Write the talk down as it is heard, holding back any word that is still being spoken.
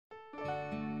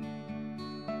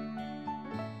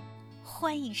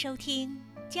欢迎收听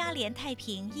嘉联太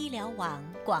平医疗网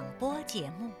广播节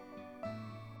目。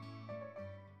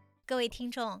各位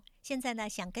听众，现在呢，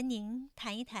想跟您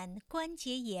谈一谈关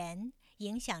节炎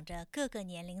影响着各个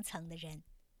年龄层的人。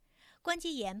关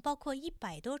节炎包括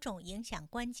100多种影响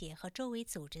关节和周围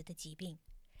组织的疾病。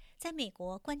在美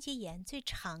国，关节炎最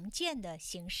常见的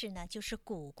形式呢，就是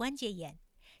骨关节炎，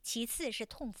其次是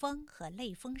痛风和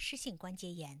类风湿性关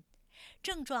节炎。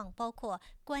症状包括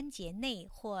关节内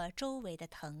或周围的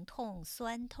疼痛、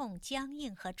酸痛、僵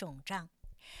硬和肿胀。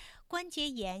关节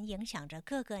炎影响着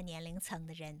各个年龄层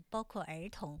的人，包括儿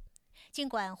童。尽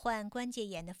管患关节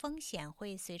炎的风险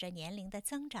会随着年龄的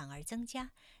增长而增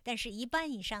加，但是1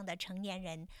半以上的成年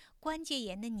人关节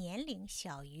炎的年龄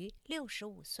小于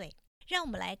65岁。让我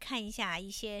们来看一下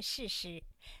一些事实。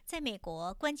在美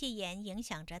国，关节炎影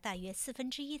响着大约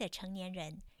1/4的成年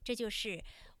人，这就是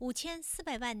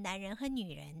5400万男人和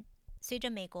女人。随着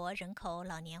美国人口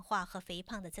老年化和肥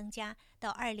胖的增加，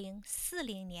到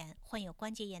2040年，患有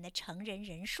关节炎的成人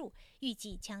人数预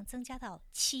计将增加到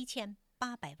7800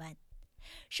万。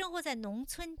生活在农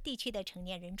村地区的成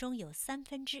年人中有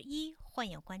1/3患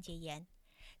有关节炎。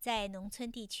在农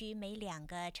村地区，每2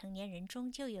个成年人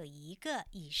中就有1个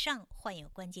以上患有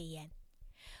关节炎。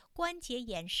关节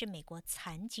炎是美国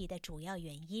残疾的主要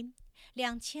原因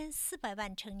，2400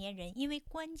万成年人因为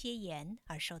关节炎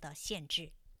而受到限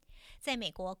制。在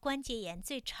美国，关节炎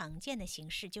最常见的形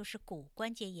式就是骨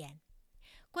关节炎。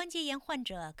关节炎患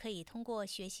者可以通过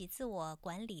学习自我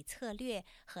管理策略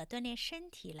和锻炼身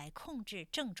体来控制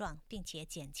症状，并且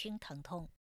减轻疼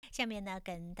痛。下面呢，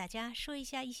跟大家说一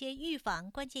下一些预防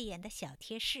关节炎的小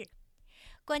贴士。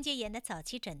关节炎的早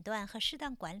期诊断和适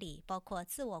当管理，包括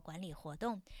自我管理活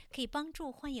动，可以帮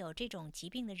助患有这种疾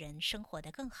病的人生活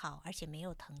得更好，而且没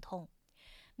有疼痛。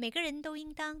每个人都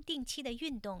应当定期的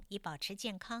运动，以保持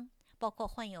健康，包括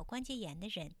患有关节炎的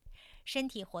人。身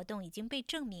体活动已经被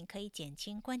证明可以减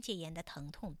轻关节炎的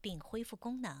疼痛并恢复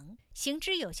功能。行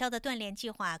之有效的锻炼计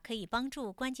划可以帮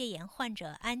助关节炎患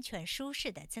者安全舒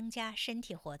适地增加身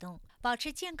体活动。保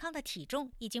持健康的体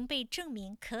重已经被证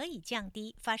明可以降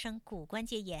低发生骨关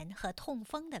节炎和痛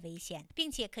风的危险，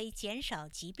并且可以减少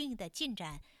疾病的进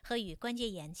展和与关节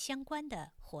炎相关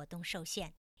的活动受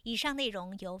限。以上内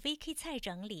容由 VK 蔡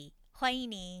整理，欢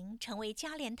迎您成为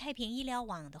嘉联太平医疗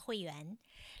网的会员，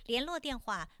联络电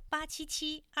话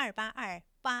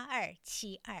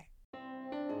877-282-8272。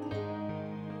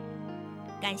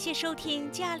感谢收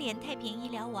听嘉联太平医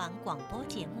疗网广播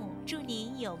节目，祝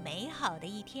您有美好的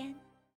一天。